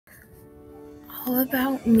All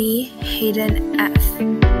about me, Hayden F.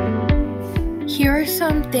 Here are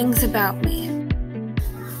some things about me.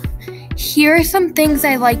 Here are some things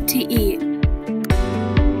I like to eat.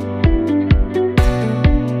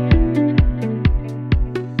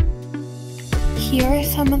 Here are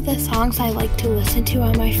some of the songs I like to listen to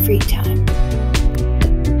on my free time.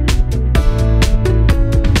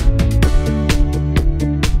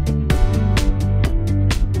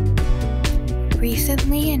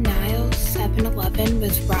 Recently, in Niles, 7-Eleven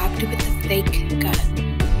was robbed with a fake gun.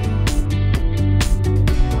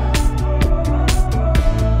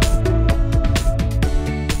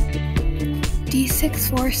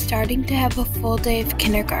 D6-4 starting to have a full day of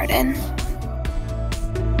kindergarten.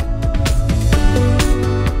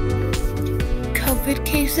 COVID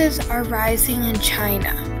cases are rising in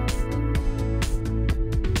China.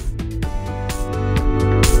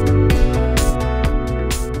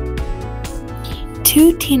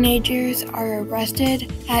 Two teenagers are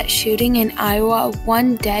arrested at shooting in Iowa,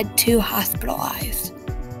 1 dead, 2 hospitalized.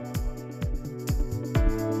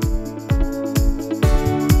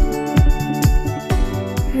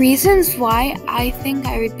 Reasons why I think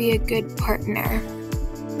I would be a good partner.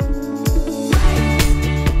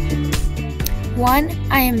 1,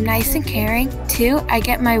 I am nice and caring. 2, I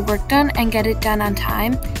get my work done and get it done on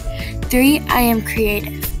time. 3, I am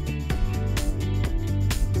creative.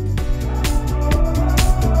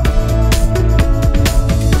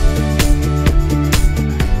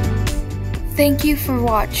 Thank you for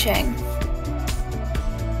watching.